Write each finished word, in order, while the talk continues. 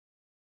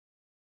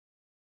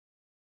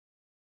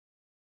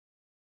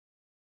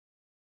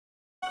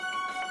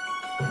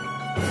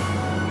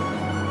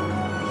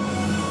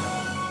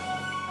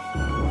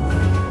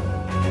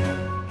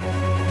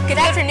Good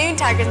afternoon,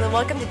 Tigers, and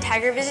welcome to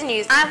TigerVision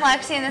News. I'm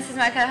Lexi, and this is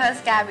my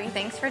co-host, Gabby.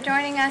 Thanks for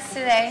joining us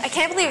today. I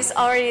can't believe it's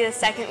already the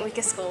second week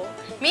of school.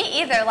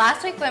 Me either.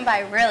 Last week went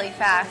by really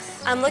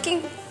fast. I'm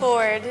looking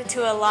forward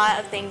to a lot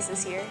of things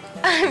this year.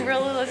 I'm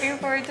really looking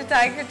forward to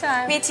Tiger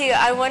Time. Me too.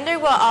 I wonder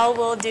what all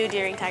we'll do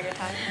during Tiger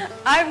Time.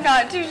 I'm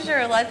not too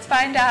sure. Let's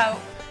find out.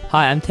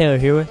 Hi, I'm Taylor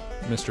here with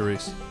Mr.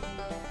 Reese.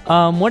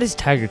 What is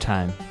Tiger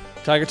Time?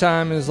 Tiger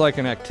Time is like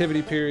an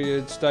activity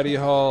period, study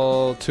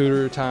hall,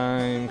 tutor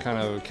time, kind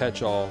of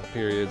catch-all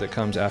period that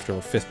comes after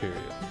the fifth period.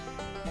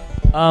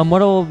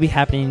 What will be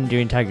happening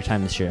during Tiger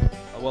Time this year?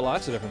 Well,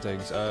 lots of different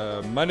things.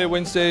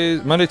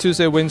 Monday,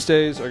 Tuesday,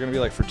 Wednesdays are going to be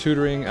like for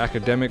tutoring,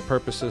 academic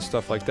purposes,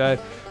 stuff like that.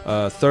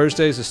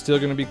 Thursdays is still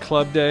going to be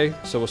club day,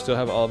 so we'll still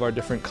have all of our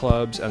different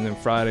clubs, and then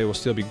Friday will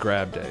still be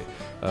grab day.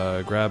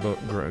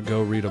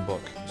 Go read a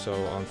book. So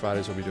on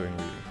Fridays we'll be doing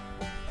reading.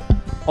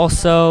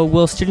 Also,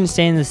 will students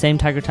stay in the same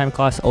Tiger Time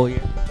class all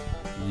year?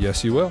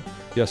 Yes, you will.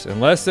 Yes,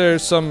 unless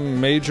there's some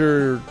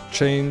major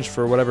change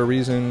for whatever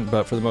reason,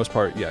 but for the most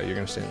part, yeah, you're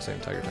going to stay in the same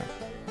Tiger Time.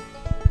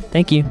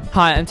 Thank you.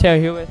 Hi, I'm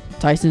Taylor here with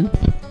Tyson.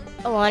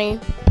 Alani.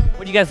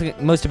 What do you guys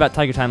like most about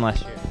Tiger Time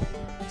last year?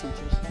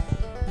 Teachers.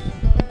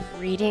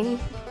 Reading.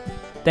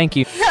 Thank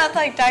you. Sounds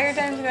like Tiger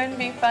Time's going to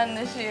be fun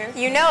this year.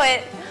 You know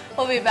it.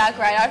 We'll be back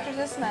right after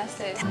this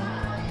message.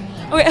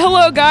 Okay,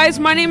 hello guys,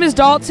 my name is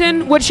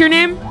Dalton. What's your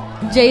name?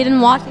 Jaden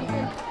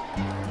Washington.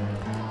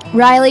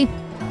 Riley.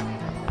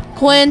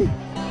 Quinn.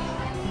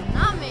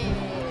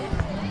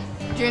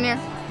 Junior.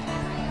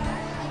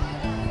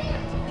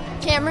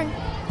 Cameron.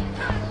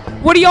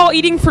 What are y'all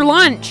eating for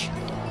lunch?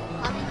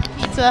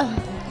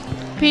 Pizza.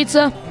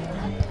 Pizza.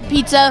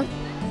 Pizza.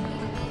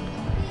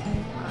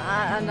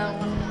 I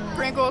know.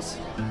 Sprinkles.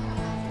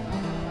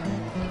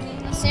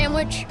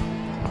 Sandwich.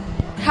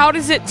 How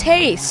does it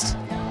taste?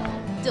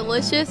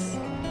 Delicious.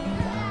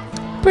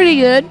 Pretty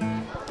good.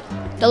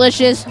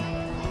 Delicious.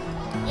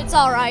 It's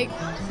alright.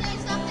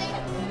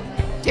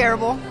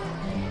 Terrible.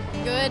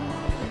 Good.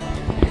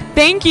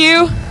 Thank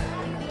you.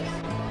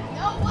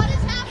 What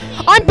is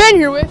happening? I'm Ben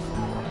here with.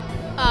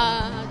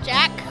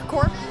 Jack.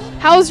 Corp.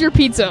 How's your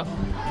pizza?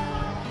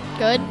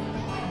 Good.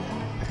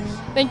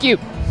 Thank you.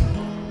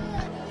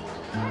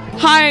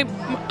 Hi,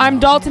 I'm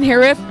Dalton here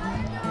with.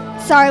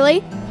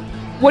 Sarly.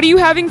 What are you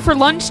having for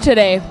lunch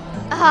today?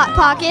 A Hot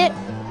Pocket.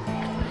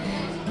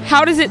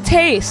 How does it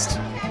taste?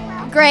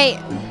 Great.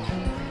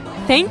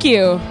 Thank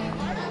you.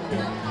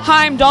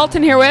 Hi, I'm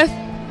Dalton here with.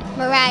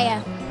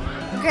 Mariah.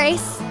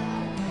 Grace.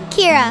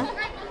 Kira.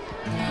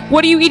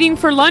 What are you eating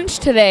for lunch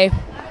today?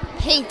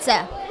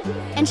 Pizza.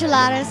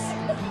 Enchiladas.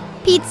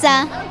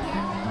 Pizza.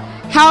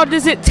 How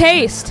does it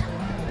taste?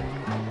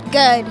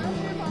 Good.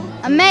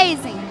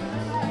 Amazing.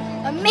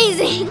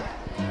 Amazing.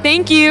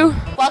 Thank you.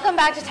 Welcome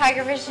back to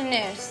TigerVision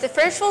News. The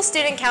first full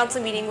student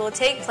council meeting will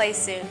take place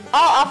soon.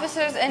 All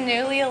officers and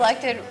newly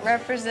elected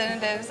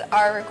representatives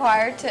are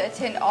required to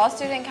attend all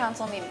student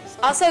council meetings.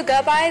 Also,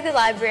 go by the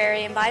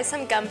library and buy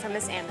some gum from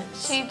Miss Ammon.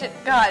 She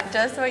got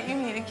just what you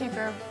need to keep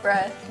your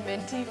breath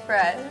minty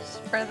fresh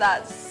for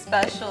that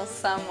special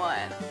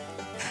someone.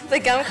 The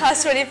gum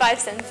costs 25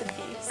 cents a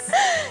piece.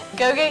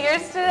 Go get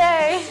yours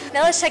today.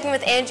 Now let's check in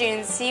with Andrew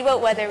and see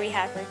what weather we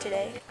have for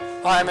today.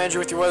 Hi, I'm Andrew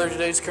with your weather.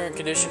 Today's current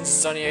conditions: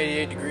 sunny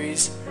 88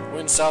 degrees,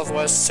 wind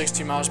southwest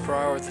 62 miles per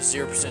hour with a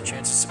 0%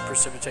 chance of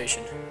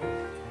precipitation.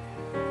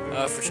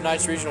 For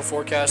tonight's regional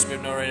forecast, we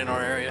have no rain in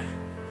our area.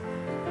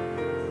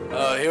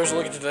 Here's a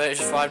look at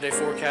today's 5-day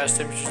forecast.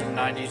 Temperatures in the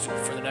 90s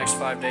for the next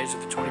 5 days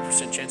with a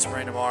 20% chance of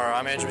rain tomorrow.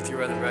 I'm Andrew with your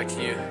weather. Back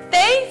to you.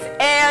 Thanks,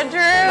 Andrew.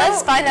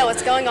 Let's find out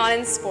what's going on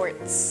in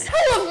sports.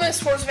 Hello,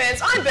 Miss Sports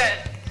fans. I'm Ben,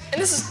 and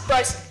this is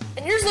Bryson.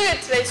 And here's a look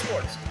at today's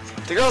sports.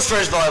 The girls'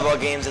 first volleyball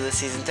games of the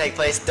season take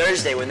place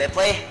Thursday when they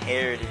play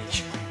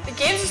Heritage. The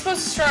games are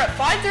supposed to start at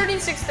 5:30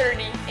 and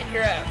 6:30, and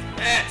here are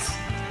Mass.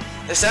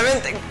 The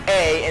 7th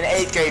A and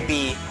 8th grade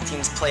B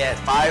teams play at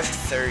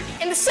 5:30.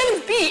 And the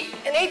 7th B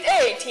and 8th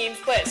A teams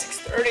play at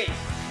 6:30.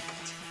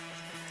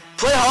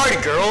 Play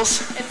hard,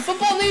 girls. In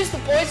football news, the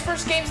boys'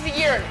 first games of the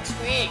year are next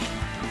week.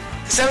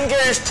 The 7th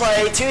graders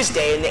play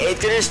Tuesday and the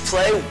 8th graders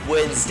play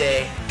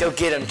Wednesday. Go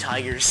get 'em,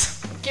 Tigers.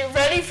 Get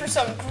ready for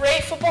some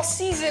great football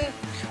season.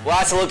 Well,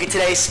 that's a look at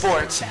today's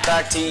sports.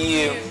 Back to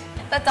you.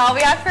 That's all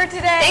we have for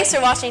today. Thanks for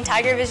watching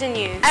TigerVision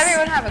News.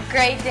 Everyone have a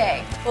great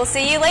day. We'll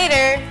see you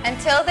later.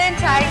 Until then,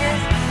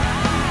 Tigers.